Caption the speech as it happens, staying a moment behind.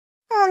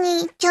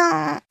兄ち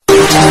ゃん。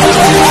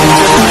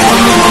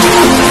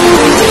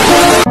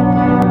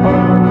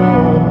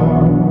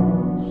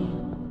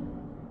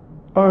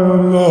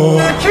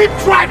Keep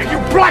driving, you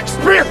black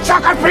spear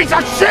chucking piece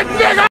of shit,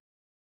 nigga!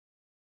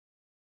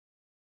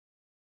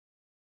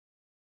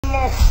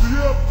 Las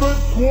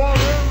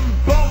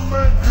 7:40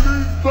 me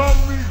grita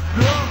mi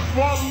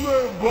jefa,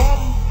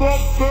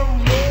 levántate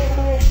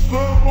morro,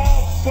 te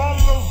vas a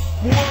la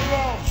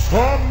escuela. A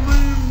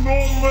mí no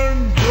me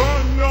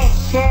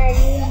engañas,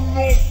 aún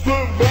no te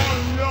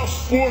bañas,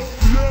 pues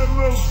tienes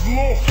los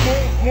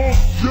ojos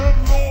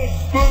llenos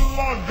de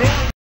la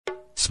gana.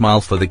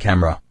 Smile for the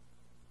camera.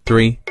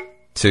 3,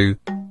 2,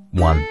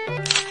 1.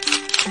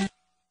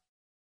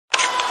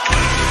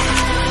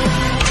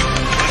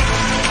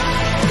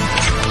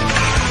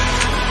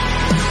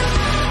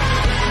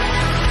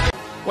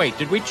 Wait,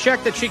 did we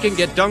check that she can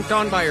get dunked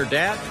on by her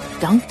dad?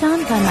 Dunked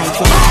on by my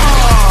dad?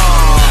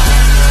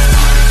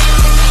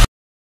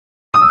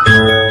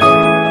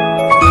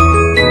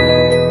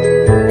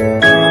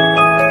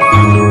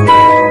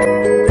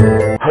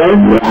 How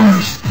many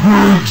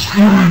pigs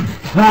can you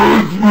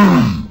feed me?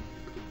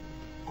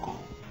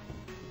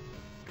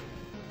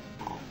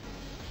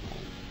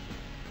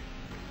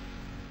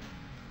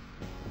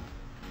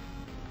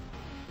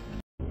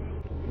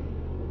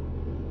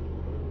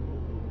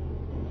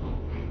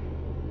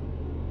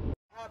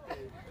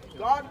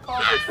 God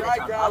called the dry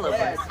ground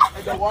land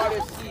and the water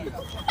seas,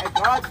 and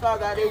God saw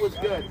that it was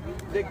good.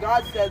 Then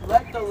God said,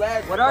 let the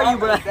land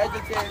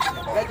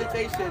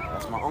vegetation.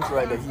 That's my uncle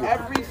right there.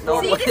 Every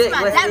sort of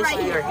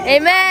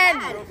Amen.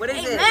 What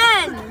is it?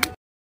 Amen.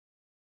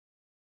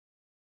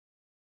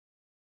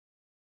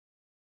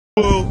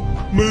 Well,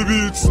 maybe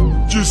it's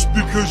just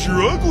because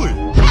you're ugly.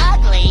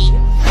 Ugly?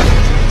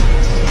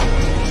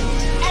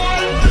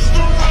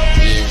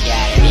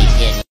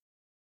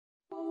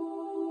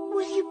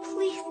 Will you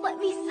please let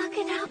me suck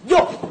it out?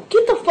 Yo,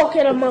 get the fuck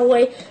out of my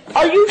way.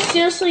 Are you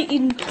seriously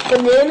eating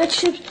banana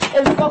chips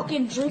and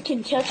fucking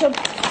drinking ketchup?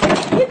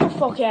 Get the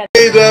fuck out.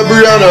 Hey there,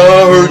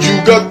 Brianna, heard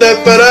you got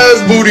that fat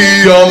ass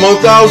booty. I'm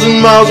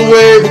 1,000 miles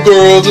away, but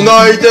girl,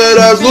 tonight that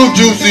ass look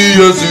juicy,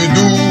 yes it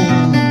do.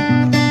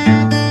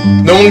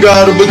 No one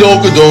got a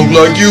badonka-donk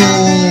like you,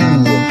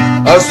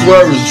 I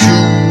swear it's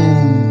true.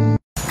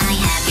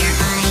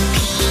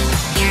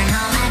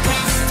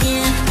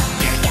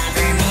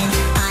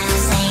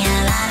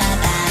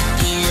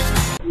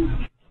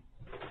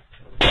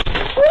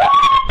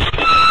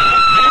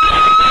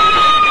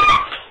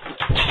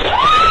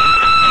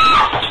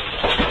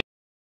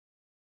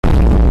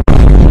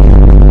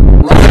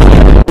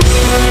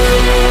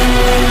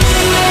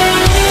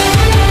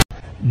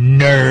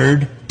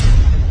 Nerd.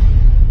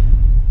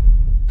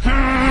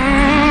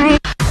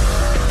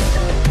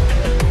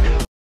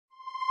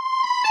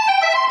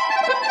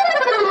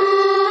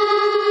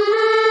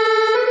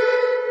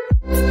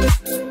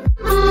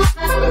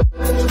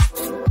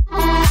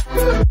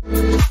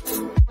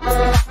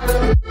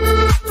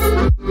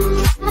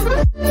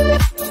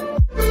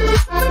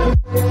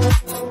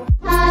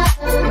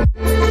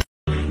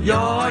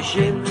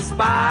 Jožin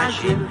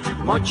spážin,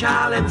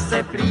 močálem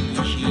se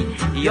plíží,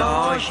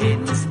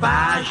 Jožin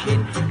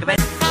spážin,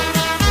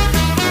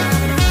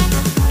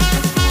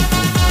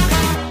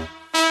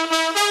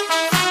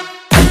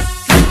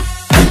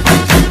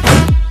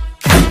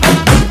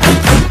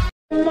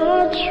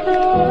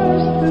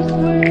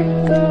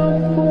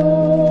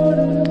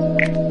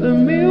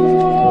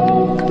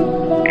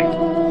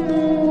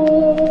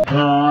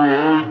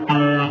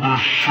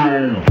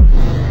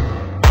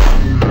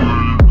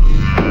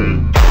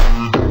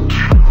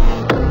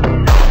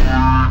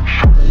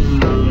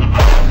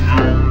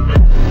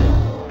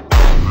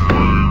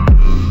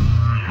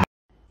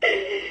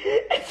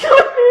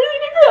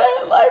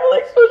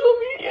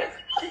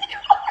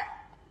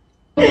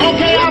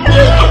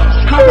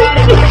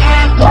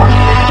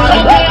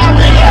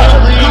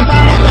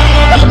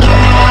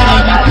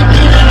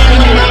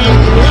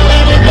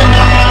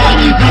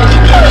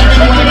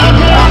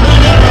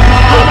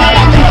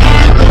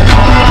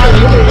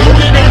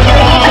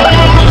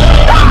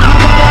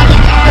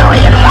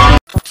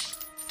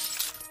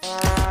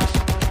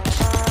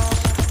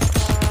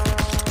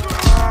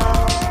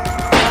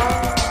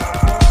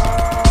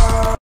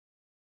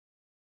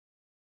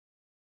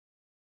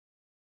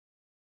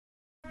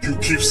 You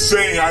keep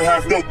saying I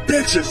have no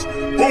bitches,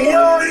 but where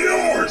are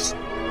yours?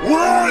 Where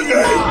are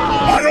they?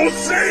 I don't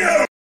see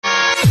them!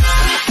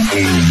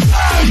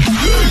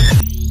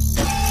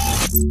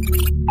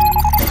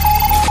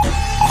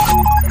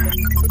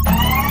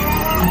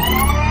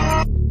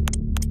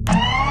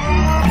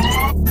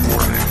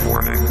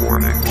 Warning.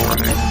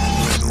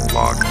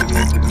 Log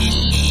detected.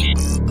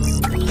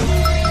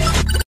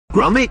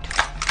 Gromit,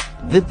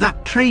 did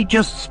that tree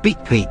just speak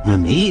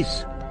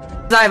Vietnamese?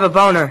 I have a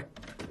boner.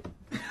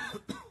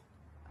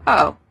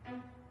 Oh.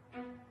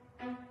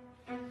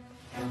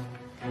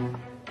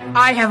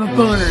 I have a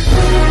boner. Okay.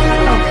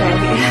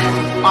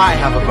 I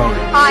have a boner.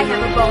 I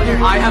have a boner.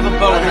 I have a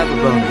boner. I have a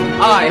boner.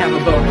 I have a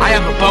boner. I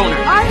have a boner.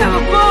 I have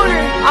a boner.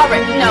 All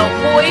right, no,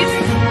 boys.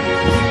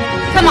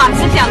 Come on,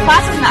 sit down.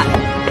 Class is not.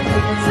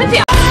 Sit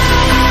down.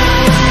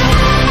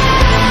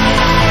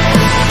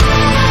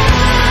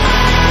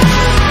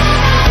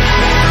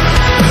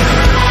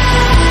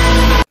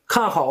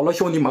 看好了，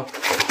兄弟们。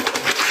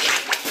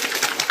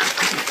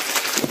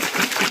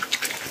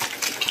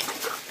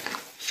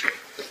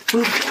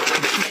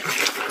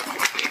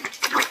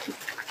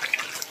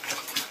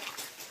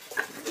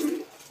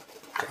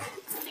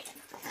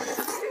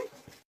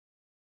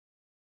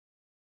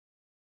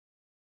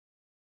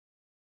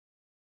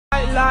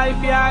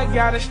Life, yeah, I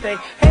gotta stay.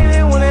 Hate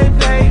it when they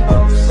play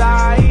both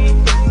sides.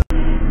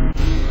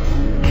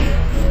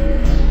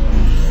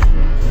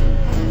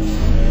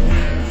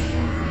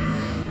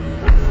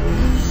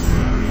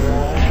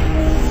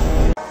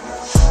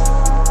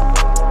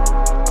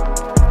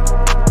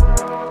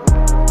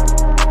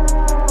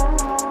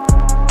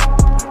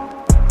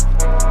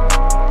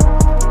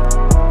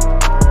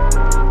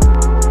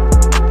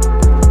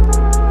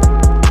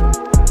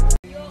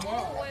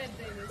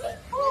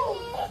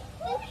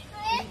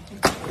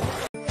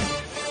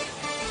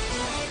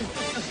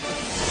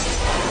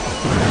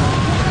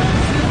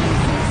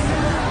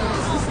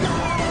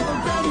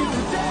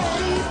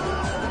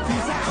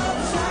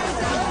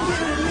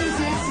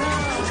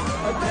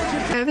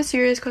 I have a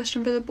serious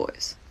question for the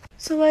boys.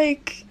 So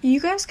like, you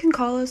guys can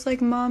call us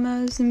like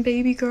mamas and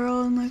baby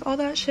girl and like all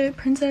that shit,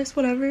 princess,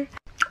 whatever.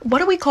 What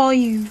do we call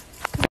you?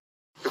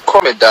 You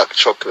call me dark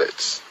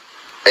chocolate,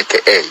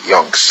 aka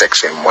young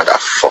sexy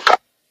motherfucker.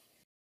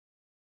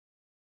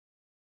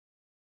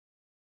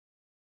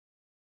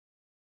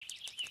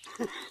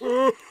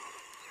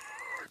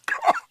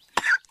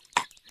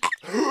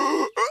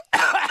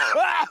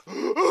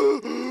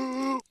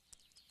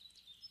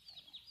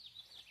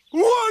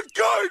 What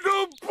kind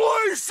of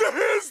place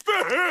is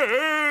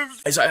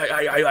this?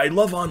 I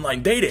love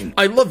online dating.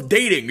 I love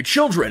dating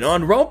children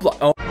on Roblox.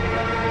 Oh.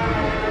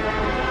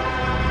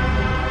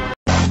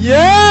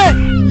 ¡Yeah!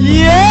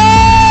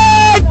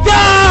 ¡Yeah!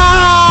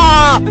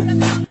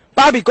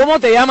 Papi, ¿cómo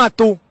te llamas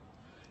tú?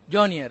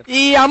 Jonier.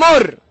 Y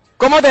amor,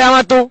 ¿cómo te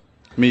llamas tú?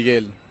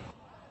 Miguel.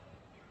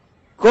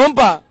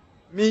 Compa,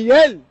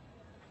 Miguel.